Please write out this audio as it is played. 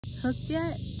Hooked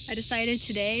yet? I decided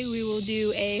today we will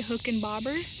do a hook and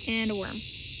bobber and a worm.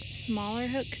 Smaller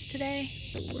hooks today.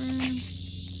 The worm.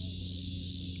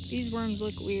 These worms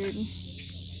look weird.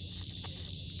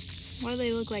 Why do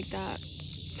they look like that?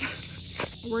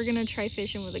 We're gonna try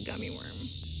fishing with a gummy worm.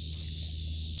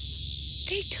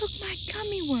 They took my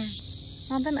gummy worm.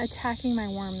 Not them attacking my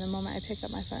worm the moment I pick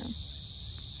up my phone.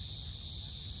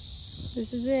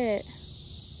 This is it.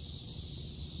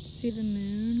 See the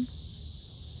moon?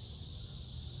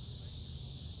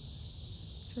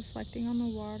 It's reflecting on the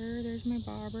water. There's my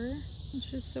bobber. It's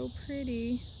just so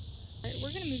pretty. All right,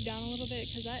 we're gonna move down a little bit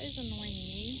because that is annoying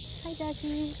me. Hi,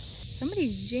 Jackie.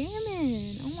 Somebody's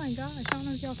jamming. Oh my gosh, I don't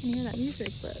know if y'all can hear that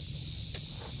music, but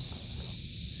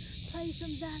play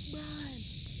some Zach Bryan.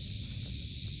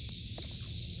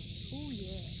 Oh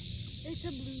yeah, it's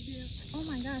a bluegill. Oh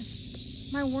my gosh,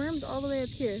 my worm's all the way up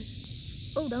here.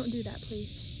 Oh, don't do that,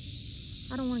 please.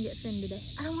 I don't want to get finned today.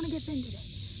 I don't want to get finned today.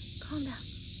 Calm down.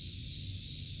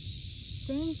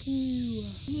 Thank you.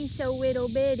 He's so little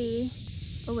bitty.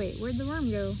 Oh wait, where'd the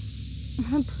worm go? I'm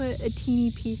gonna put a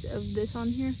teeny piece of this on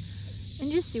here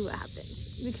and just see what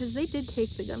happens, because they did take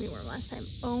the gummy worm last time.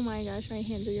 Oh my gosh, my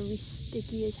hands are gonna be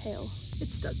sticky as hell. It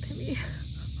stuck to me.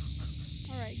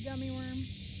 All right, gummy worm.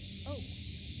 Oh.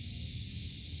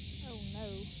 Oh no.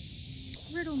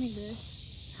 Riddle me this.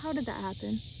 How did that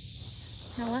happen?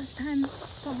 Now last time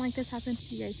something like this happened,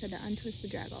 you guys said to untwist the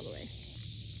drag all the way.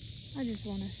 I just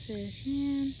want to fish,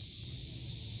 man.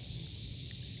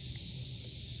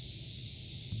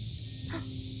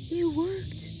 It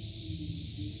worked.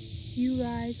 You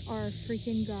guys are a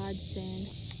freaking godsend.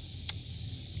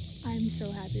 I'm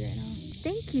so happy right now.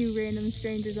 Thank you, random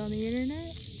strangers on the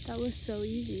internet. That was so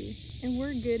easy. And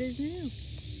we're good as new.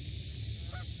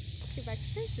 Let's get back to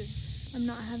fishing. I'm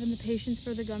not having the patience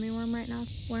for the gummy worm right now.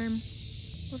 Worm.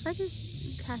 What if I just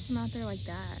cast him out there like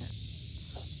that?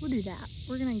 We'll do that.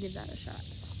 We're gonna give that a shot.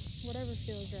 Whatever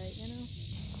feels right, you know?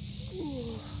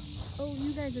 Ooh. Oh,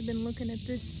 you guys have been looking at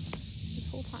this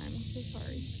whole time. I'm so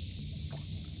sorry.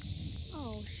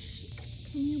 Oh,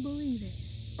 can you believe it?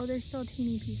 Oh, there's still a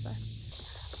teeny piece left.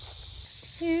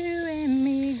 You and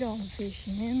me going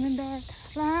fishing in the dark,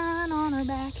 lying on our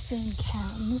backs and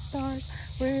counting the stars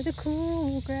where the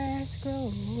cool grass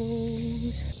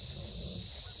grows.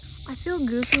 I feel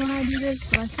goofy when I do this,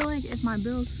 but I feel like if my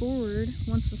bill's forward,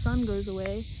 once the sun goes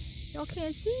away, y'all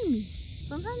can't see me.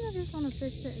 Sometimes I just want to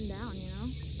fish sitting down, you know?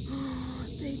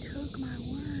 They took my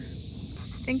worm.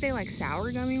 I think they like sour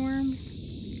gummy worms.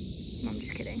 No, I'm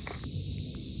just kidding.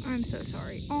 I'm so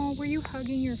sorry. Oh, were you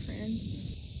hugging your friend?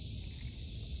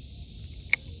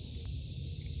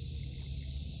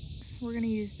 We're gonna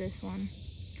use this one.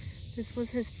 This was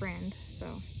his friend,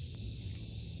 so.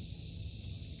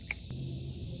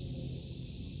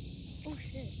 Oh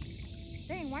shit.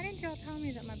 Dang, why didn't y'all tell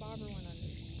me that my bobber went under?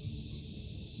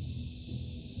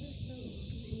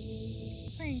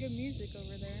 Playing good music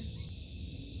over there.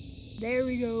 There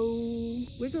we go.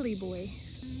 Wiggly boy.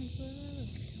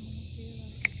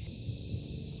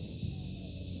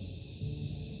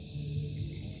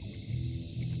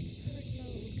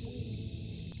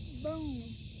 Boom.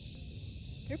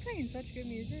 They're playing such good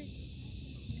music.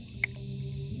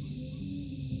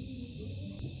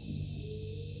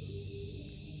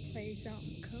 Play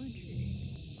something country.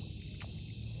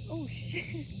 Oh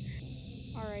shit.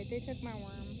 Alright, they took my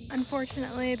worm.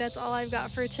 Unfortunately, that's all I've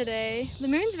got for today. The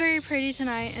moon's very pretty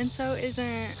tonight, and so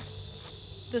isn't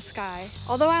the sky.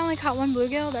 Although I only caught one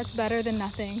bluegill, that's better than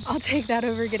nothing. I'll take that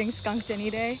over getting skunked any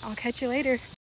day. I'll catch you later.